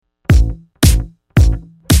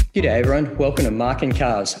G'day everyone, welcome to Mark and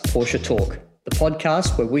Cars Porsche Talk, the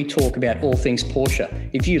podcast where we talk about all things Porsche.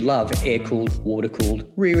 If you love air-cooled,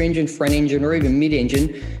 water-cooled, rear engine, front engine or even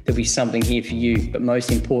mid-engine, there'll be something here for you. But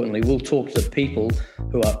most importantly, we'll talk to the people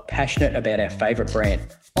who are passionate about our favourite brand.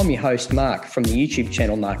 I'm your host Mark from the YouTube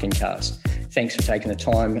channel Mark and Cars. Thanks for taking the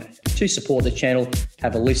time to support the channel,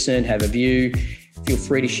 have a listen, have a view. Feel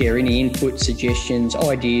free to share any input, suggestions,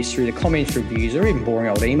 ideas through the comments, reviews, or even boring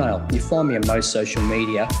old email. You find me on most social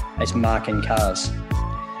media as Mark and Cars.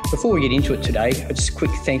 Before we get into it today, just a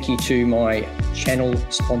quick thank you to my channel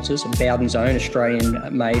sponsors, Bowden's Own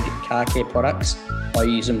Australian-made car care products. I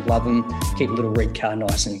use them, love them, keep a little red car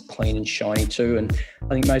nice and clean and shiny too, and I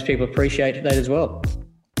think most people appreciate that as well.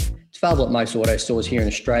 It's available at most auto stores here in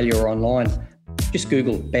Australia or online. Just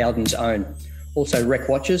Google Bowden's Own. Also, Rec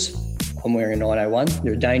Watches. I'm wearing a 901.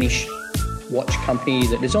 They're a Danish watch company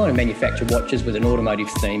that design and manufacture watches with an automotive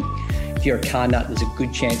theme. If you're a car nut, there's a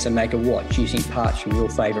good chance to make a watch using parts from your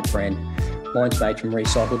favourite brand. Mine's made from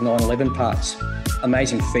recycled 911 parts.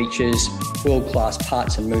 Amazing features, world-class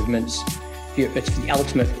parts and movements. It's the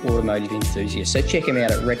ultimate automotive enthusiast. So check them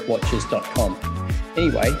out at recwatches.com.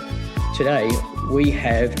 Anyway, today we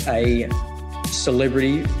have a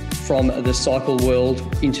celebrity from the cycle world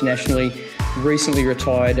internationally, recently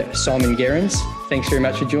retired Simon Gerrans. Thanks very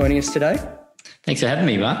much for joining us today. Thanks for having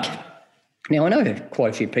me, Mark. Now, I know quite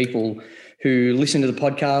a few people who listen to the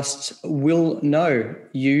podcasts will know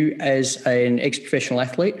you as an ex-professional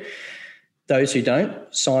athlete. Those who don't,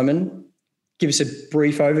 Simon, give us a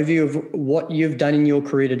brief overview of what you've done in your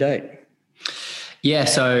career to date. Yeah,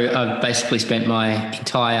 so I've basically spent my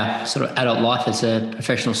entire sort of adult life as a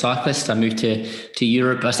professional cyclist. I moved to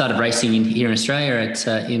Europe. I started racing here in Australia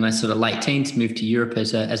in my sort of late teens, moved to Europe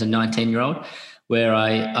as a 19-year-old, where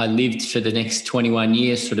I lived for the next 21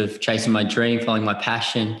 years, sort of chasing my dream, following my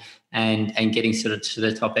passion and getting sort of to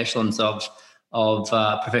the top echelons of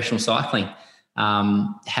professional cycling.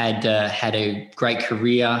 Had a great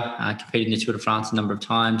career, competed in the Tour de France a number of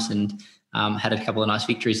times and had a couple of nice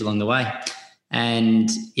victories along the way. And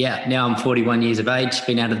yeah, now I'm 41 years of age,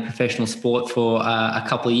 been out of the professional sport for a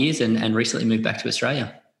couple of years and recently moved back to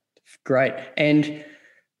Australia. Great. And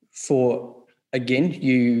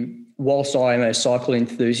whilst I am a cycle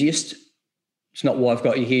enthusiast, it's not why I've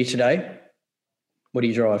got you here today. What do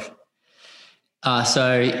you drive? My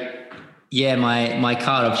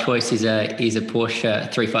car of choice is a Porsche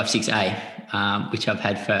 356A, which I've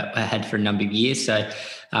had for a number of years. So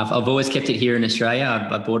I've always kept it here in Australia.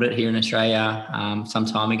 I bought it here in Australia some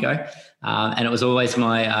time ago, and it was always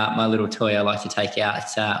my little toy I like to take out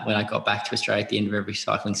when I got back to Australia at the end of every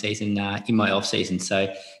cycling season in my off season.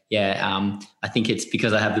 So yeah, I think it's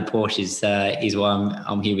because I have the Porsche is why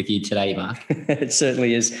I'm here with you today, Mark. It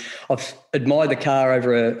certainly is. I've admired the car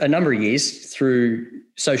over a number of years through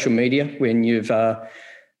social media when you've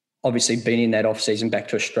obviously been in that off-season back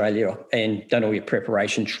to Australia and done all your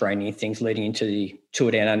preparation training and things leading into the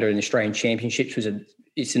Tour Down Under and the Australian Championships.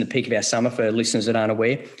 It's in the peak of our summer for listeners that aren't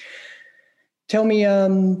aware. Tell me,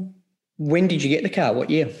 when did you get the car?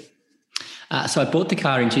 What year? So I bought the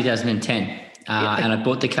car in 2010 and I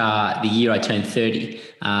bought the car the year I turned 30.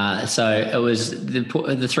 So it was the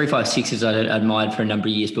 356s I'd admired for a number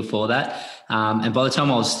of years before that. And by the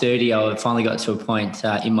time I was 30, I finally got to a point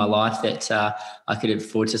in my life that I could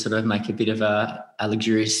afford to sort of make a bit of a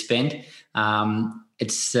luxurious spend.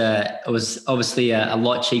 It was obviously a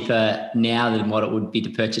lot cheaper now than what it would be to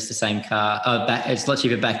purchase the same car. It's a lot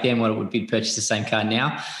cheaper back then what it would be to purchase the same car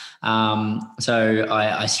now. So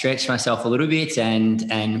I stretched myself a little bit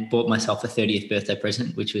and bought myself a 30th birthday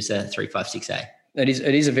present, which was a 356A. It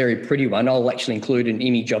is a very pretty one. I'll actually include an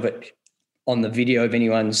image of it on the video if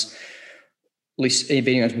anyone's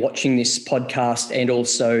watching this podcast, and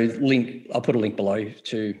also I'll put a link below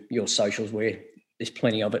to your socials where there's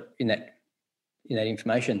plenty of it in that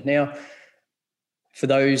information. Now, for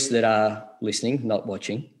those that are listening, not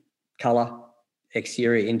watching, colour,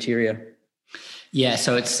 exterior, interior. Yeah,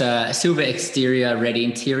 so it's silver exterior, red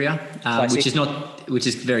interior, which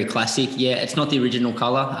is very classic. Yeah, it's not the original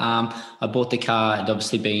colour. I bought the car; it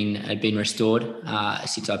obviously had been restored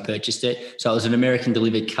since I purchased it. So it was an American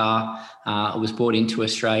delivered car. It was brought into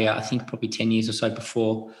Australia, I think, probably 10 years or so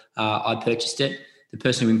before I purchased it. The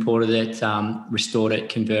person who imported it, restored it,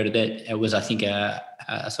 converted it. It was, I think, a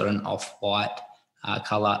sort of an off-white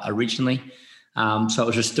colour originally. So it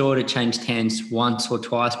was restored. It changed hands once or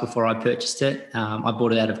twice before I purchased it. I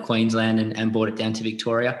bought it out of Queensland and brought it down to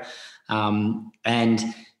Victoria. And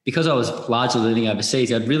because I was largely living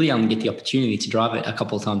overseas, I'd really only get the opportunity to drive it a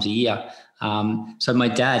couple of times a year. So my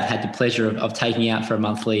dad had the pleasure of taking me out for a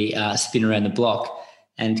monthly spin around the block.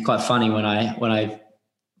 And quite funny when I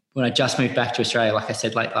when I just moved back to Australia, like I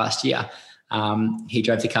said, late last year, he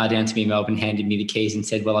drove the car down to me in Melbourne, handed me the keys and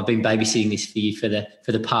said, well, I've been babysitting this for you for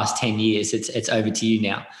the past 10 years. It's over to you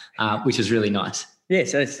now, which was really nice.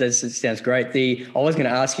 Yes, that sounds great. I was going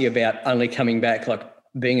to ask you about only coming back, like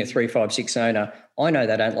being a 356 owner. I know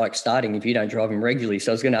they don't like starting if you don't drive them regularly.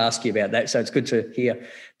 So I was going to ask you about that. So it's good to hear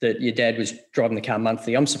that your dad was driving the car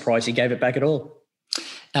monthly. I'm surprised he gave it back at all.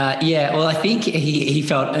 Yeah, well, I think he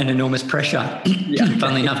felt an enormous pressure,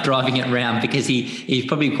 funnily enough, driving it around, because he's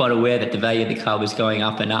probably quite aware that the value of the car was going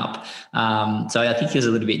up and up. So I think he was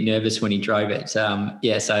a little bit nervous when he drove it. So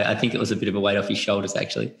I think it was a bit of a weight off his shoulders,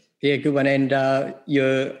 actually. Yeah, good one. And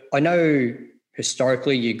I know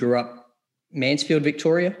historically you grew up Mansfield,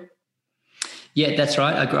 Victoria. Yeah, that's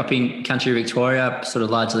right. I grew up in country Victoria, sort of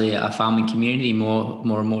largely a farming community, more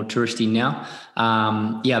and more touristy now.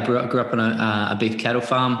 I grew up on a beef cattle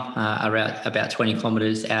farm around about 20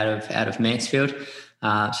 kilometres out of Mansfield. So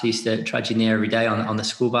I used to trudge in there every day on the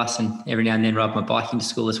school bus, and every now and then ride my bike into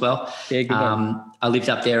school as well. Yeah, good one. I lived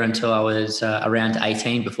up there until I was around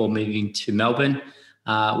 18 before moving to Melbourne,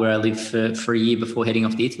 where I lived for a year before heading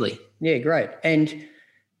off to Italy. Yeah, great. And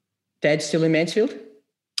Dad's still in Mansfield?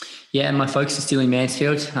 Yeah, and my folks are still in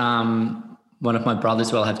Mansfield. One of my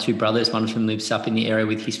brothers, I have two brothers. One of them lives up in the area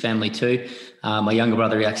with his family too. My younger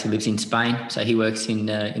brother, he actually lives in Spain. So he works in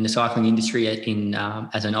the cycling industry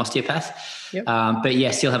as an osteopath. Yep. But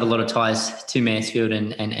yeah, still have a lot of ties to Mansfield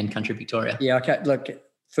and country Victoria. Yeah, okay. Look,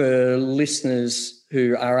 for listeners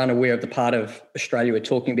who are unaware of the part of Australia we're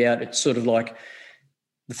talking about, it's sort of like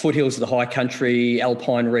the foothills of the high country,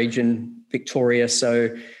 alpine region, Victoria.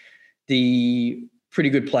 So the pretty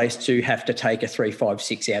good place to have to take a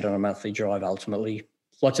 356 out on a monthly drive ultimately.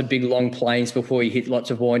 Lots of big, long plains before you hit lots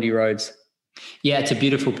of windy roads. Yeah, it's a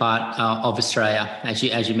beautiful part of Australia. As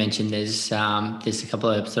you mentioned, there's a couple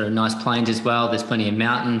of sort of nice plains as well. There's plenty of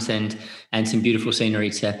mountains and some beautiful scenery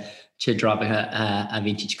to drive a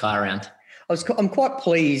vintage car around. I'm quite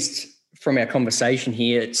pleased from our conversation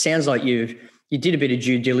here. It sounds like you did a bit of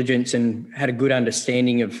due diligence and had a good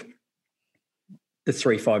understanding of the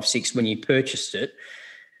 356 when you purchased it.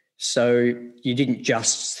 So you didn't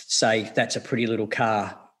just say, that's a pretty little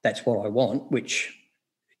car, that's what I want, which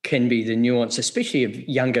can be the nuance, especially of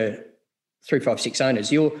younger 356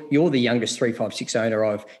 owners. You're the youngest 356 owner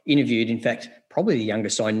I've interviewed. In fact, probably the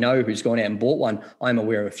youngest I know who's gone out and bought one. I'm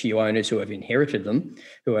aware of a few owners who have inherited them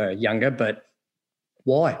who are younger, but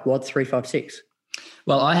why? Why the 356?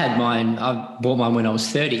 Well, I bought mine when I was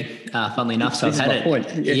 30, funnily enough. So I've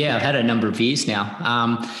had a number of years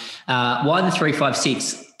now. Why the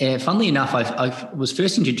 356? Funnily enough, I was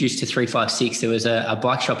first introduced to 356. There was a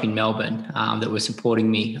bike shop in Melbourne that was supporting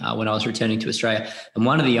me when I was returning to Australia. And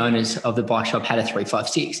one of the owners of the bike shop had a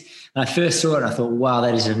 356. And I first saw it and I thought, wow,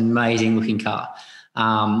 that is an amazing looking car.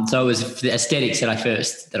 So it was the aesthetics that I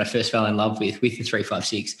first fell in love with the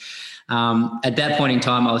 356. At that point in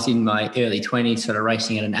time, I was in my early 20s, sort of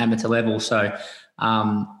racing at an amateur level. So,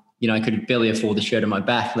 I could barely afford the shirt on my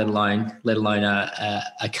back, let alone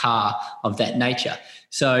a car of that nature.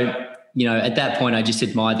 So, at that point, I just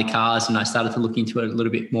admired the cars and I started to look into it a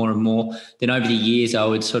little bit more and more. Then over the years, I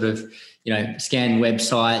would sort of, scan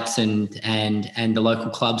websites and the local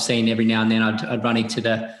club scene. Every now and then I'd run into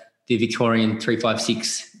the Victorian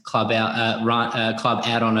 356 club out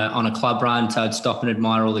on a club run, so I'd stop and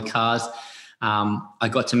admire all the cars. I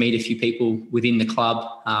got to meet a few people within the club.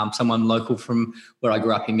 Someone local from where I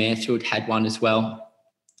grew up in Mansfield had one as well,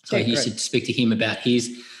 so I used to speak to him about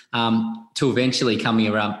his. To eventually coming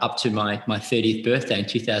around up to my 30th birthday in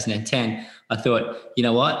 2010, I thought, you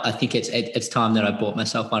know what? I think it's time that I bought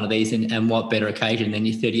myself one of these, and what better occasion than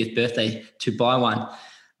your 30th birthday to buy one.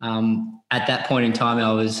 At that point in time,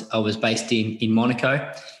 I was based in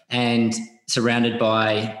Monaco and surrounded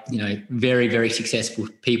by, very, very successful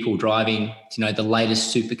people driving, the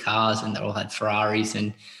latest supercars, and they all had Ferraris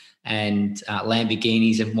and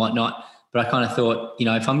Lamborghinis and whatnot. But I kind of thought,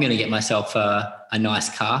 if I'm going to get myself a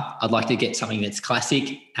nice car, I'd like to get something that's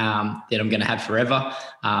classic, that I'm going to have forever,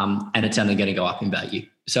 and it's only going to go up in value.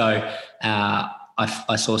 So I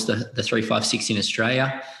sourced the 356 in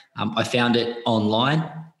Australia. I found it online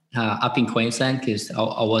up in Queensland because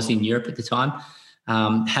I was in Europe at the time.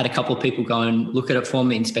 Had a couple of people go and look at it for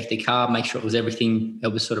me, inspect the car, make sure it was everything it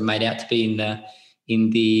was sort of made out to be in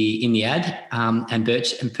the ad,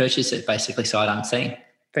 and purchase it basically sight unseen.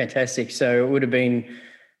 Fantastic. So it would have been,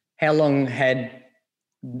 how long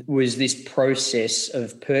was this process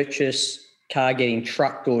of purchase, car getting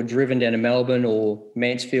trucked or driven down to Melbourne or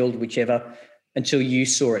Mansfield, whichever, until you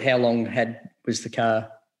saw it? How long was the car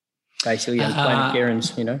basically playing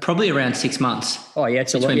errands? Probably around 6 months. Oh yeah,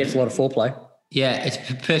 it's a lot of foreplay. Yeah, it's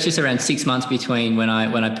purchased around 6 months between when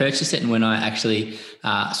I purchased it and when I actually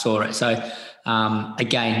saw it. So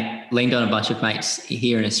again, leaned on a bunch of mates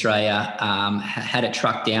here in Australia, had it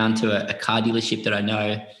trucked down to a car dealership that I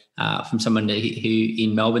know from someone who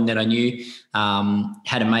in Melbourne that I knew.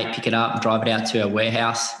 Had a mate pick it up, drive it out to a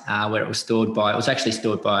warehouse where it was stored by. It was actually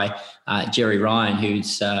stored by Jerry Ryan,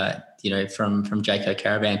 who's from Jayco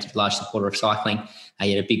Caravan, a large supporter of cycling.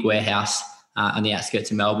 He had a big warehouse on the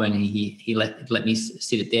outskirts of Melbourne. He let me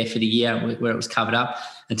sit it there for the year where it was covered up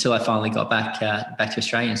until I finally got back to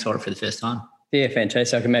Australia and saw it for the first time. Yeah,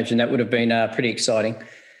 fantastic. I can imagine that would have been pretty exciting.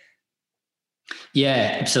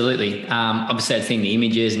 Yeah, absolutely. Obviously, I'd seen the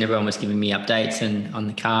images and everyone was giving me updates on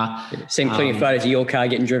the car. Yeah, seen plenty of photos of your car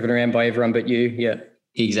getting driven around by everyone but you. Yeah,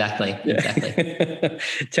 exactly.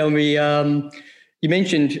 Tell me, you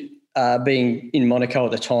mentioned being in Monaco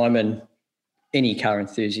at the time, and any car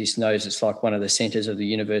enthusiast knows it's like one of the centres of the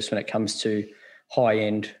universe when it comes to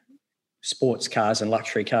high-end sports cars and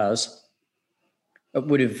luxury cars. It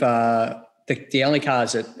would have the only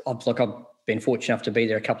cars that I've been fortunate enough to be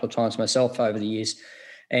there a couple of times myself over the years,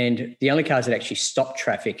 and the only cars that actually stop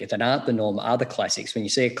traffic that aren't the norm are the classics. When you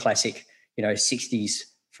see a classic, 60s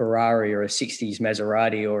Ferrari or a 60s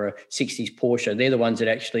Maserati or a 60s Porsche, they're the ones that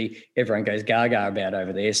actually everyone goes gaga about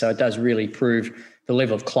over there. So it does really prove the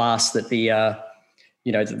level of class that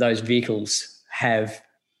that those vehicles have.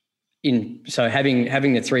 So having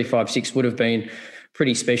the 356 would have been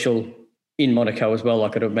pretty special in Monaco as well. I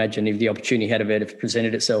could imagine if the opportunity had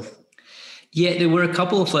presented itself. Yeah, there were a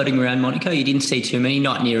couple floating around Monaco. You didn't see too many,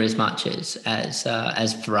 not near as much as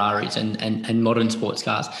Ferraris and modern sports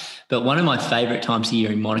cars. But one of my favourite times of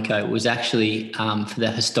year in Monaco was actually for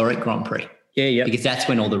the historic Grand Prix. Yeah. Because that's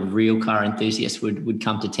when all the real car enthusiasts would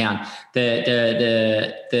come to town.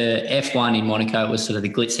 The F1 in Monaco was sort of the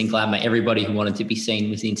glitz and glamour. Everybody who wanted to be seen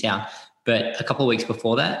was in town. But a couple of weeks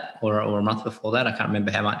before that, or a month before that, I can't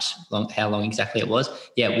remember how long exactly it was.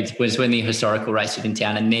 Yeah, it was when the historical race was in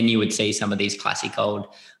town, and then you would see some of these classic old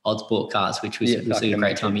sport cars, which was a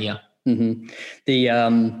great time of year.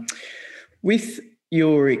 Mm-hmm. With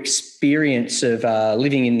your experience of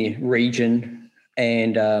living in the region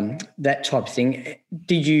and that type of thing,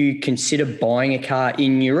 did you consider buying a car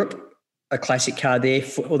in Europe, a classic car there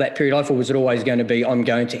for that period of life, or was it always going to be, I'm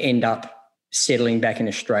going to end up settling back in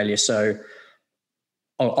Australia, so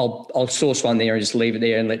I'll source one there and just leave it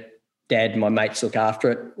there and let Dad and my mates look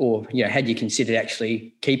after it? Or, had you considered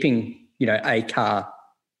actually keeping, a car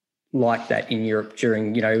like that in Europe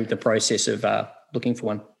during, the process of looking for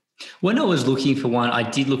one? When I was looking for one, I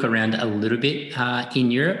did look around a little bit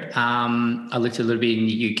in Europe. I looked a little bit in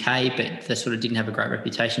the UK, but they sort of didn't have a great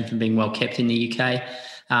reputation for being well kept in the UK.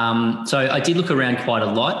 So I did look around quite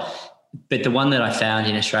a lot. But the one that I found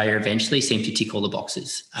in Australia eventually seemed to tick all the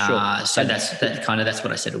boxes. Sure. So that's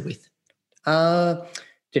what I settled with.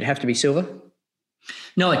 Did it have to be silver?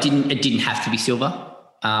 No, it didn't. It didn't have to be silver.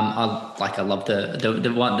 I love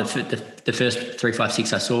the first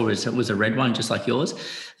 356 I saw was a red one, just like yours.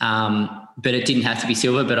 But it didn't have to be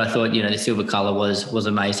silver. But I thought, the silver color was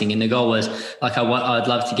amazing. And the goal was I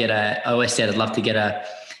always said I'd love to get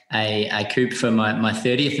a coupe for my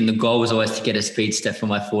 30th, and the goal was always to get a speedster for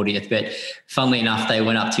my 40th. But funnily enough, they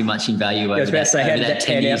went up too much in value over that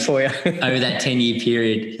 10-year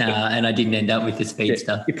period, and I didn't end up with the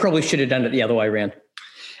speedster. You probably should have done it the other way around.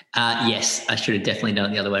 Yes, I should have definitely done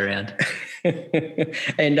it the other way around.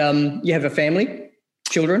 And you have a family,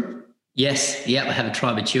 children? Yes, I have a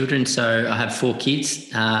tribe of children. So I have 4 kids.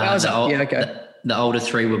 The older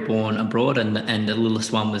 3 were born abroad, and the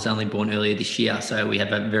littlest one was only born earlier this year. So we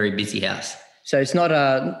have a very busy house. So it's not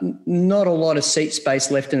a lot of seat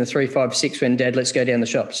space left in the 356 when Dad lets go down the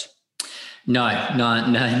shops. No,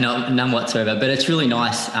 none whatsoever. But it's really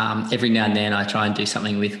nice. Every now and then I try and do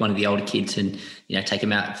something with one of the older kids and, take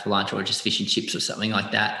them out for lunch or just fish and chips or something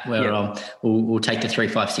like that, where we'll take the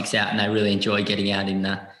 356 out, and they really enjoy getting out in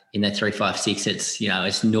that 356. It's,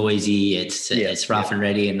 it's noisy, it's rough and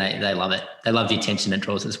ready, and they love it. They love the attention it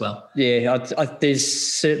draws as well. Yeah,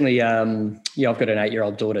 there's certainly, I've got an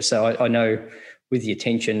 8-year-old daughter, so I know with the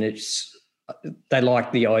attention, they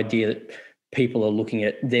like the idea that people are looking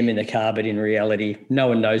at them in the car, but in reality, no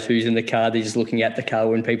one knows who's in the car. They're just looking at the car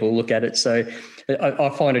when people look at it. So I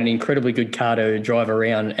find it an incredibly good car to drive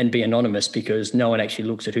around and be anonymous because no one actually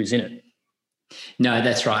looks at who's in it. No,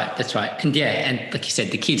 that's right. And and like you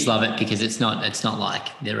said, the kids love it because it's not like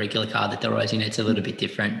the regular car that they're always in. It's a little bit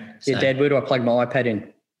different. So. Yeah, Dad, where do I plug my iPad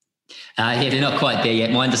in? They're not quite there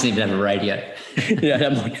yet. Mine doesn't even have a radio.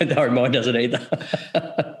 Mine doesn't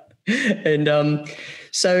either. And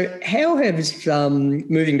so how has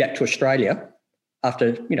moving back to Australia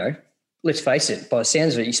after, let's face it, by the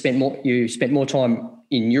sounds of it, you spent more time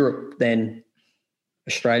in Europe than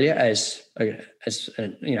Australia as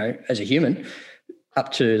a human,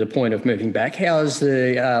 up to the point of moving back. How's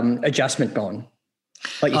the adjustment gone?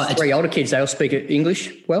 Like your three older kids, they all speak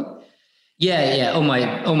English well? Yeah. All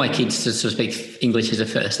my kids sort of speak English as a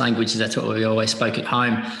first language. That's what we always spoke at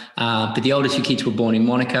home. But the older two kids were born in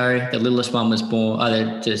Monaco. The littlest one was born,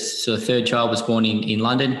 the sort of third child was born in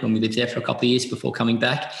London when we lived there for a couple of years before coming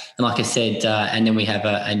back. And like I said, and then we have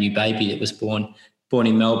a new baby that was born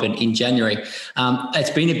in Melbourne in January. It's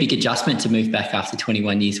been a big adjustment to move back after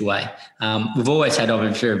 21 years away. We've always had a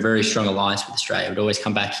very, very strong alliance with Australia. We'd always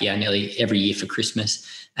come back here nearly every year for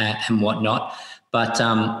Christmas and whatnot. But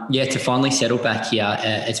to finally settle back here,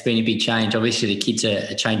 it's been a big change. Obviously, the kids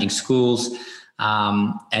are changing schools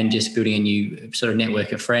and just building a new sort of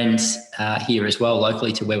network of friends here as well,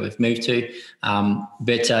 locally to where we've moved to.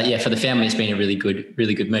 But for the family, it's been a really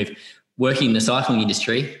good move. Working in the cycling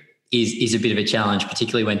industry is a bit of a challenge,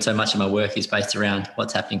 particularly when so much of my work is based around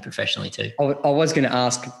what's happening professionally too. I was going to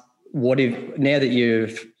ask, now that you're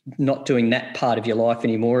not doing that part of your life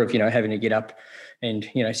anymore, of having to get up and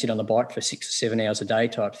sit on the bike for 6 or 7 hours a day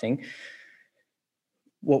type thing,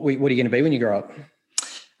 what are you going to be when you grow up?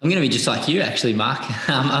 I'm going to be just like you, actually, Mark.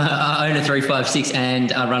 I own a 356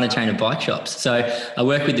 and I run a chain of bike shops. So I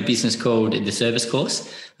work with the business called The Service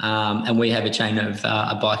Course, and we have a chain of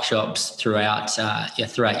bike shops throughout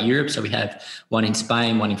Europe. So we have one in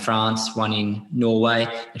Spain, one in France, one in Norway,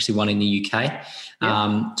 actually one in the UK.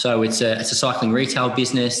 Yeah. So it's a cycling retail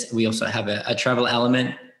business. We also have a travel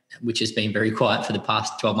element, which has been very quiet for the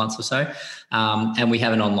past 12 months or so. And we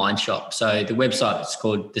have an online shop. So the website is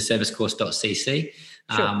called theservicecourse.cc.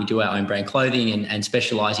 Sure. We do our own brand clothing and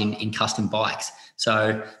specialise in custom bikes.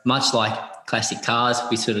 So much like classic cars,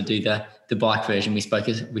 we sort of do the bike version. We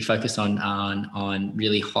focus on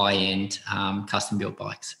really high-end custom built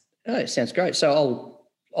bikes. Oh, it sounds great. So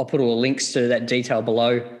I'll put all the links to that detail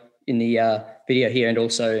below in the video here and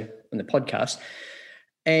also on the podcast.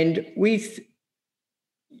 And with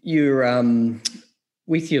your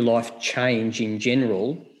life change in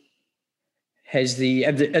general, are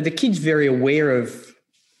the kids very aware of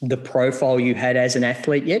the profile you had as an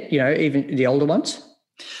athlete yet? Even the older ones?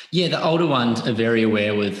 Yeah, the older ones are very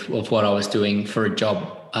aware of what I was doing for a job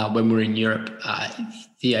when we were in Europe.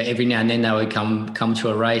 Every now and then they would come to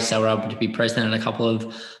a race. They were able to be present in a couple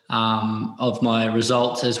of my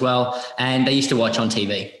results as well. And they used to watch on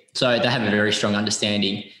TV. So they have a very strong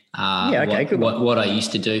understanding what I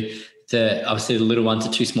used to do. Obviously the little ones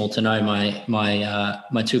are too small to know.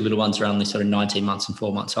 My two little ones are only sort of 19 months and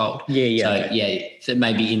 4 months old. So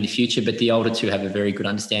maybe in the future, but the older two have a very good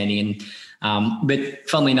understanding. But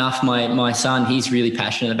funnily enough, my son, he's really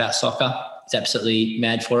passionate about soccer. He's absolutely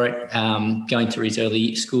mad for it. Going through his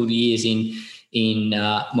early school years in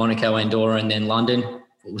Monaco, Andorra, and then London.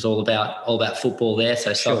 It was all about football there,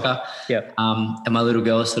 so soccer. Sure. Yeah. And my little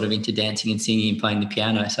girl is sort of into dancing and singing and playing the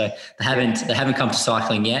piano. So they haven't come to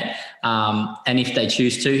cycling yet. And if they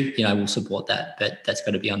choose to, we'll support that, but that's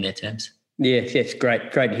got to be on their terms. Yeah, it's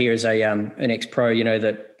great to hear as an ex-pro,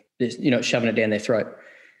 that you're not shoving it down their throat,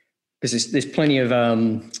 because there's plenty of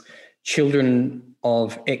children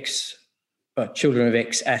of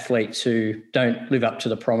ex-athletes who don't live up to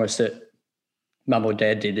the promise that mum or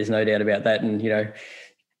dad did. There's no doubt about that, and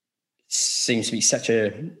seems to be such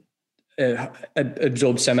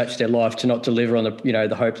absorb so much of their life to not deliver on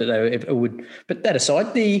the hope that they would. But that aside,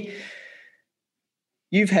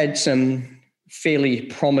 you've had some fairly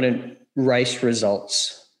prominent race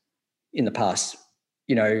results in the past.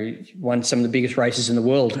 Won some of the biggest races in the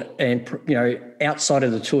world, and outside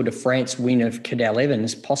of the Tour de France win of Cadel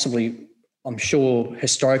Evans, possibly, I'm sure,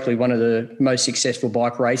 historically one of the most successful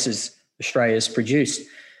bike races Australia's produced.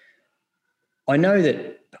 I know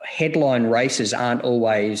that headline races aren't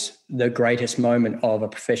always the greatest moment of a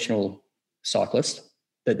professional cyclist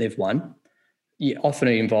that they've won. Often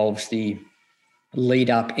it involves the lead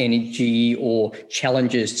up energy or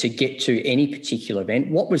challenges to get to any particular event.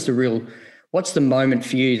 What's the moment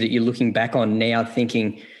for you that you're looking back on now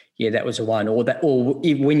thinking, yeah, that was a one, or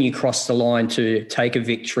when you cross the line to take a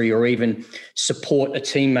victory or even support a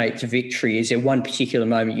teammate's victory? Is there one particular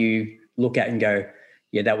moment you look at and go,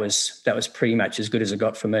 yeah, that was pretty much as good as it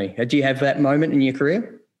got for me? Do you have that moment in your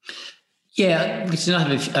career? Yeah, I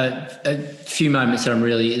have a few moments that I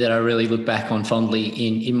really look back on fondly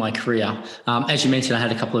in my career. As you mentioned, I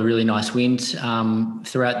had a couple of really nice wins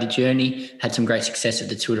throughout the journey. Had some great success at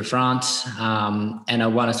the Tour de France, and I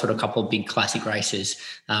won a sort of couple of big classic races,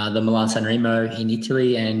 the Milan San Remo in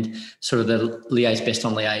Italy, and sort of the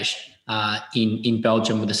Liège-Bastogne-Liège in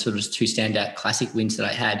Belgium with the sort of 2 standout classic wins that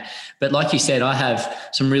I had. But like you said, I have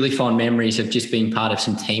some really fond memories of just being part of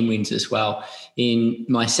some team wins as well. In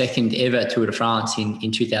my second ever Tour de France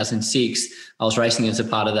in 2006, I was racing as a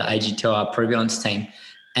part of the AG2R Prevalence team.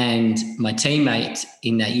 And my teammate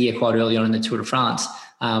in that year, quite early on in the Tour de France,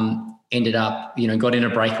 ended up, got in a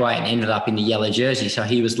breakaway and ended up in the yellow jersey. So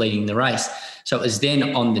he was leading the race. So it was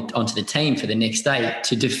then onto the team for the next day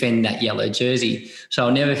to defend that yellow jersey. So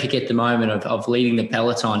I'll never forget the moment of leading the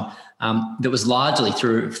peloton. That was largely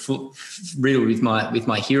riddled with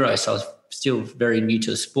my hero. So I was still very new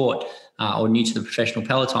to the sport or new to the professional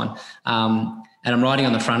peloton. And I'm riding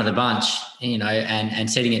on the front of the bunch, and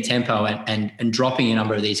setting a tempo and dropping a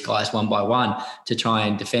number of these guys one by one to try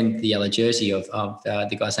and defend the yellow jersey of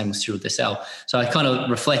the guy's name was Cyril Dessel. So I kind of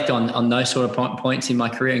reflect on those sort of points in my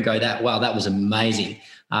career and go, that was amazing.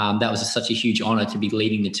 That was such a huge honour to be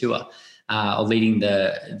leading the tour or leading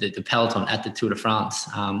the peloton at the Tour de France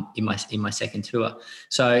in my second tour.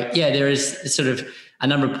 So yeah, there is sort of a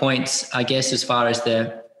number of points, I guess, as far as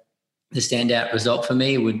the standout result for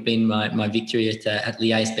me would have been my victory at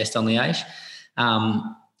Liège, Bastogne-Liège.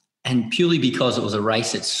 And purely because it was a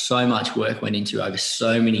race that so much work went into over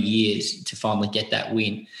so many years to finally get that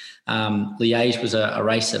win. Liège was a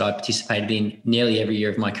race that I participated in nearly every year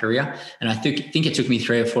of my career. And I think it took me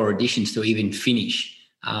 3 or 4 editions to even finish.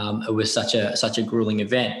 It was such a grueling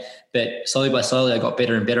event. But slowly by slowly, I got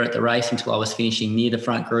better and better at the race until I was finishing near the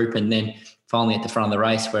front group and then finally at the front of the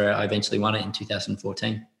race where I eventually won it in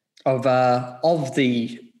 2014. Of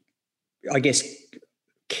the, I guess,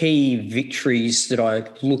 key victories that I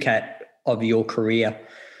look at of your career,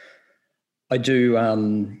 I do.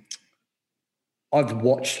 I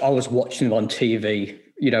was watching them on TV,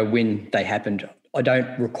 when they happened. I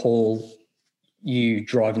don't recall you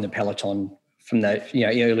driving the peloton from that,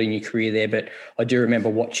 early in your career there, but I do remember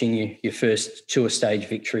watching your first tour stage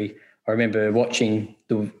victory. I remember watching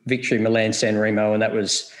the victory Milan-San Remo, and that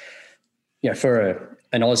was, for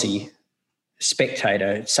an Aussie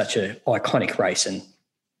spectator, it's such an iconic race. And,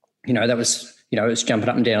 that was, it was jumping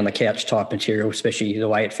up and down on the couch type material, especially the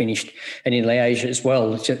way it finished. And in Liège as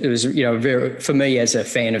well, it was, for me as a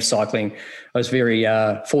fan of cycling, I was very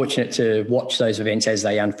fortunate to watch those events as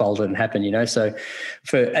they unfolded and happened, So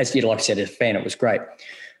like I said, as a fan, it was great.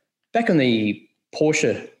 Back on the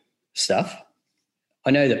Porsche stuff, I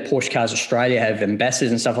know that Porsche Cars Australia have ambassadors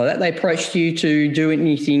and stuff like that. They approached you to do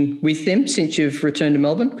anything with them since you've returned to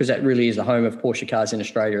Melbourne? Because that really is the home of Porsche Cars in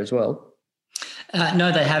Australia as well.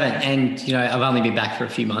 No, they haven't. And, I've only been back for a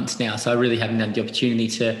few months now, so I really haven't had the opportunity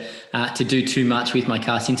to do too much with my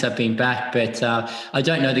car since I've been back. But I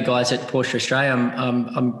don't know the guys at Porsche Australia.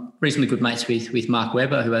 I'm reasonably good mates with Mark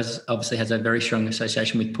Webber, who obviously has a very strong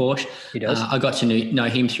association with Porsche. He does. I got to know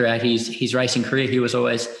him throughout his racing career. He was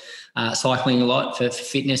always cycling a lot for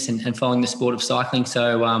fitness and following the sport of cycling.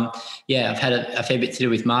 So, I've had a fair bit to do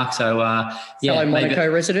with Mark. So, Fellow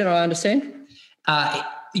Monaco resident, I understand?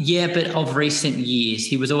 Yeah, but of recent years,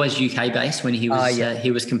 he was always UK based when he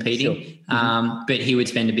was competing. Sure. Mm-hmm. But he would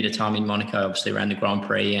spend a bit of time in Monaco, obviously around the Grand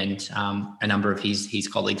Prix, and a number of his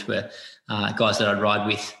colleagues were guys that I'd ride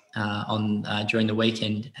with during the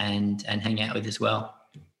weekend and hang out with as well.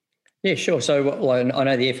 Yeah, sure. So I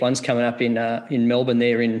know the F1's coming up in Melbourne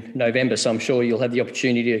there in November, so I'm sure you'll have the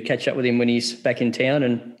opportunity to catch up with him when he's back in town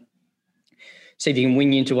and see if you can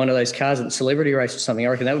wing you into one of those cars at the celebrity race or something. I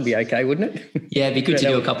reckon that would be okay, wouldn't it? Yeah, it'd be good to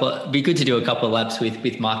do a couple of laps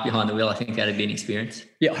with Mark behind the wheel. I think that'd be an experience.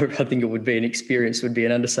 Yeah, I think it would be an experience, would be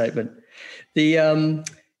an understatement.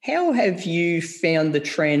 How have you found the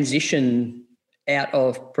transition out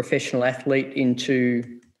of professional athlete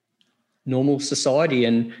into normal society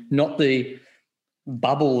and not the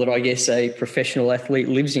bubble that I guess a professional athlete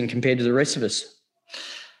lives in compared to the rest of us?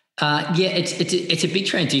 It's a big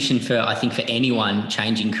transition for anyone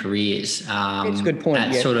changing careers. It's a good point.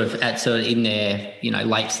 At sort of in their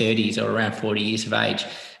late 30s or around 40 years of age,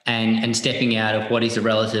 and stepping out of what is a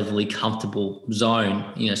relatively comfortable zone.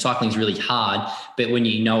 Cycling is really hard, but when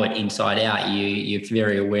you know it inside out, you're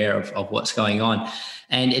very aware of what's going on.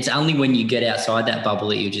 And it's only when you get outside that bubble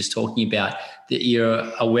that you're just talking about that you're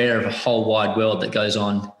aware of a whole wide world that goes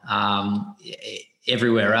on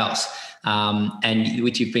everywhere else. And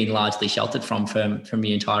which you've been largely sheltered from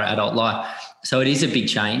your entire adult life. So it is a big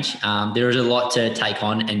change. There is a lot to take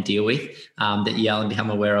on and deal with that you only become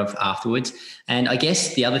aware of afterwards. And I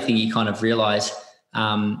guess the other thing you kind of realise,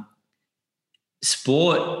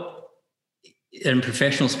 sport and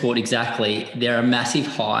professional sport exactly, there are massive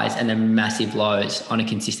highs and there are massive lows on a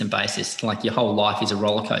consistent basis. Like your whole life is a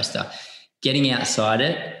roller coaster. Getting outside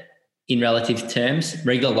it in relative terms,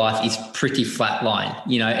 regular life is pretty flat line.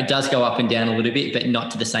 You know, it does go up and down a little bit, but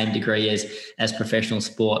not to the same degree as professional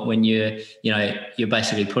sport, when you're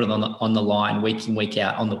basically putting on the line week in, week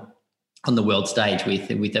out on the world stage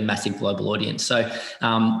with a massive global audience. So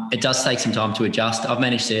it does take some time to adjust. I've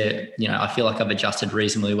managed to, I feel like I've adjusted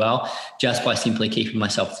reasonably well just by simply keeping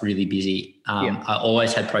myself really busy. I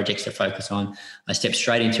always had projects to focus on. I stepped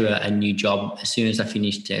straight into a new job as soon as I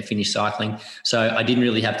finished cycling. So I didn't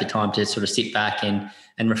really have the time to sort of sit back and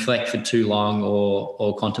reflect for too long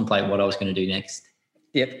or contemplate what I was going to do next.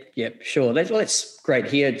 Yep, sure. That's great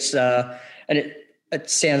here. It's and it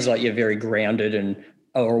sounds like you're very grounded and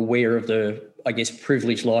are aware of the, I guess,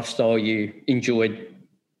 privileged lifestyle you enjoyed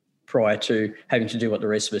prior to having to do what the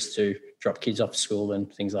rest of us do, drop kids off to school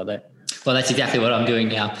and things like that. Well, that's exactly what I'm doing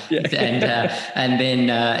now. Yeah. And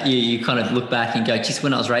then you kind of look back and go, just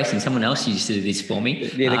when I was racing, someone else used to do this for me.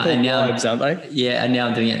 Yeah, they're called lives, aren't they? Yeah, and now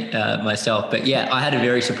I'm doing it myself. But yeah, I had a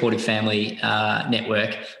very supportive family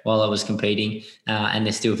network while I was competing, and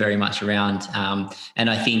they're still very much around. And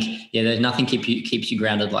I think, there's nothing keeps you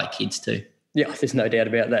grounded like kids too. Yeah, there's no doubt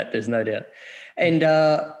about that. There's no doubt. And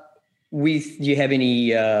do you have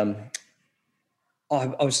any?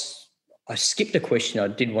 I skipped a question I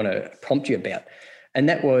did want to prompt you about, and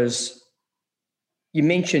that was, you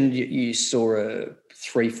mentioned you saw a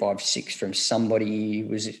 356 from somebody,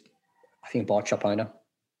 was it, I think, a bike shop owner.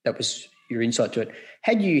 That was your insight to it.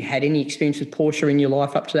 Had you had any experience with Porsche in your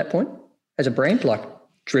life up to that point as a brand, like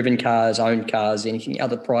driven cars, owned cars, anything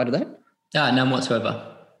other prior to that? None whatsoever.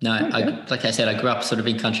 No, okay. Like I said, I grew up sort of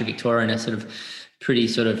in country Victoria, and a sort of pretty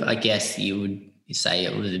sort of, I guess you would say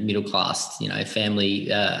it was a middle class,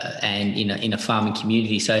 family, and in a farming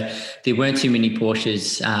community. So there weren't too many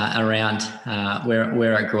Porsches around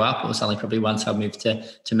where I grew up. It was only probably once I moved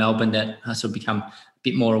to Melbourne that I sort of become a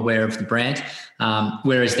bit more aware of the brand.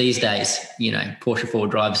 Whereas these days, Porsche 4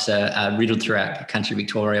 drives are riddled throughout country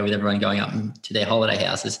Victoria with everyone going up to their holiday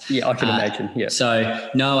houses. Yeah, I can imagine. Yeah. So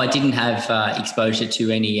no, I didn't have exposure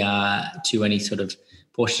to any sort of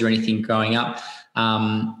Porsches or anything growing up.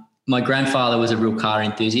 My grandfather was a real car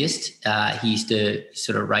enthusiast. He used to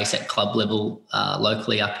sort of race at club level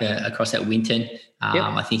locally up across at Winton.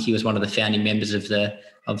 I think he was one of the founding members of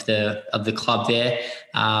the club there,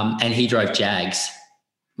 and he drove Jags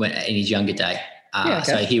in his younger day.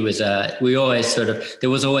 So he was. There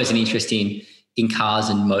was always an interest in cars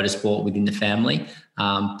and motorsport within the family,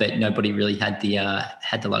 but nobody really had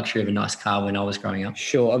the luxury of a nice car when I was growing up.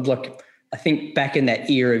 Sure, I think back in that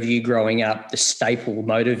era of you growing up, the staple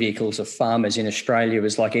motor vehicles of farmers in Australia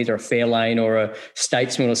was like either a Fairlane or a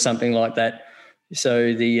Statesman or something like that. So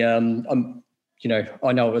I know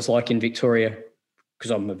what it was like in Victoria because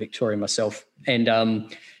I'm a Victorian myself. And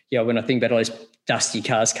when I think about all those dusty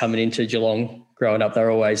cars coming into Geelong growing up,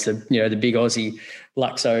 they're always the big Aussie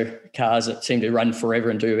Luxo cars that seem to run forever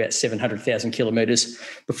and do about 700,000 kilometres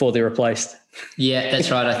before they're replaced. Yeah,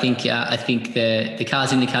 that's right. I think the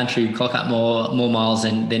cars in the country clock up more miles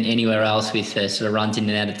than anywhere else with sort of runs in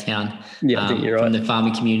and out of town. Yeah, I think you're right. From the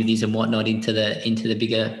farming communities and whatnot into the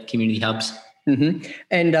bigger community hubs. Mm-hmm.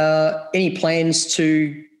 And any plans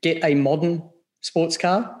to get a modern sports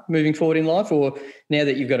car moving forward in life, or now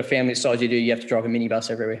that you've got a family the size you have to drive a minibus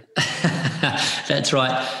everywhere? That's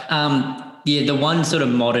right. The one sort of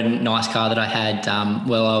modern nice car that I had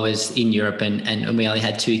while I was in Europe and we only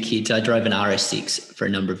had 2 kids, I drove an RS6 for a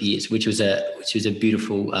number of years, which was a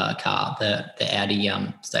beautiful car, the Audi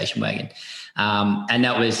station wagon. And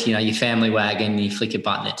that was, your family wagon, you flick a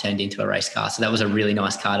button, it turned into a race car. So that was a really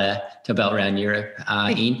nice car to belt around Europe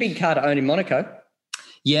Big car to own in Monaco.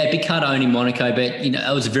 Yeah, big car to own in Monaco, but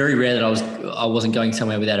it was very rare that I wasn't going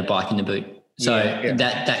somewhere without a bike in the boot. So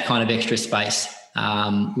that kind of extra space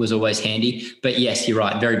was always handy. But yes, you're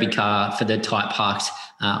right, very big car for the type parked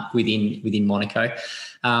within Monaco.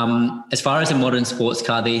 As far as a modern sports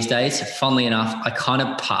car these days, funnily enough, I kind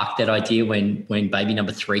of parked that idea when baby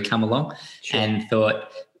number 3 come along. Sure. And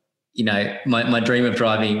thought, my dream of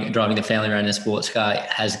driving the family around in a sports car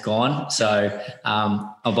has gone. So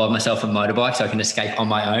I'll buy myself a motorbike so I can escape on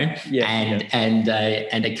my own, and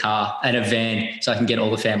a car and a van so I can get all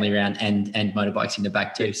the family around and motorbikes in the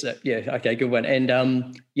back too. Okay, good one.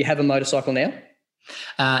 And you have a motorcycle now?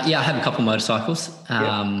 I have a couple of motorcycles.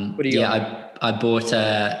 What do you got? I bought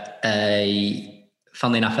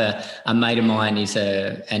funnily enough, a mate of mine is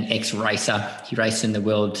an ex-racer. He raced in the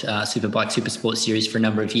World Superbike Super Sport Series for a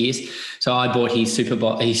number of years. So I bought his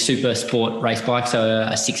Super Sport race bike, so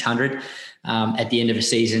a 600, at the end of a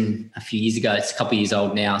season a few years ago. It's a couple of years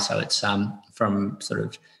old now, so it's from sort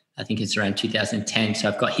of, I think it's around 2010. So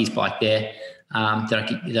I've got his bike there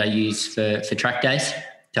that I use for track days.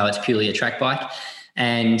 So it's purely a track bike.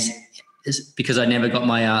 And because I never got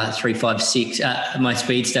my 356, my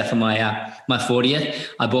Speedster for my 40th,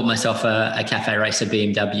 I bought myself a Cafe Racer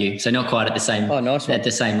BMW. So not quite at the same at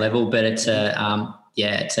the same level, but it's a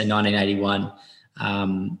 1981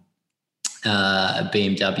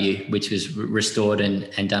 BMW, which was restored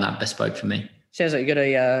and done up bespoke for me. Sounds like you got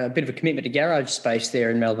a bit of a commitment to garage space there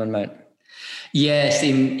in Melbourne, mate. Yes,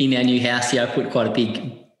 in our new house, I put quite a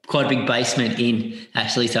big basement in,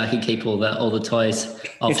 actually, so I can keep all the toys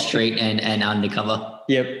off street and undercover.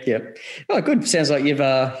 Yep. Oh, good. Sounds like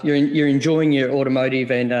you're enjoying your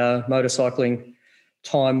automotive and motorcycling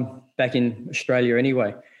time back in Australia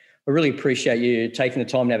anyway. I really appreciate you taking the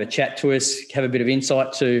time to have a chat to us, have a bit of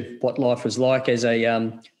insight to what life was like as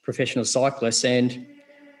a professional cyclist. And,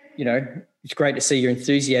 it's great to see your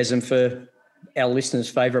enthusiasm for our listeners'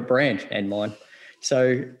 favourite brand and mine.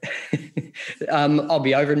 So I'll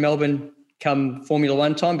be over in Melbourne come Formula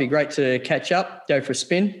One time. Be great to catch up, go for a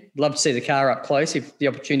spin. Love to see the car up close if the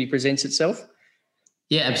opportunity presents itself.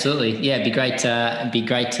 Yeah, absolutely. Yeah, it'd be great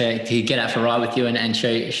to get out for a ride with you and show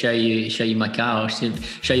you my car. Or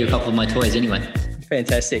show you a couple of my toys anyway.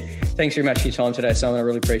 Fantastic. Thanks very much for your time today, Simon. I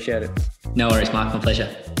really appreciate it. No worries, Mark. My pleasure.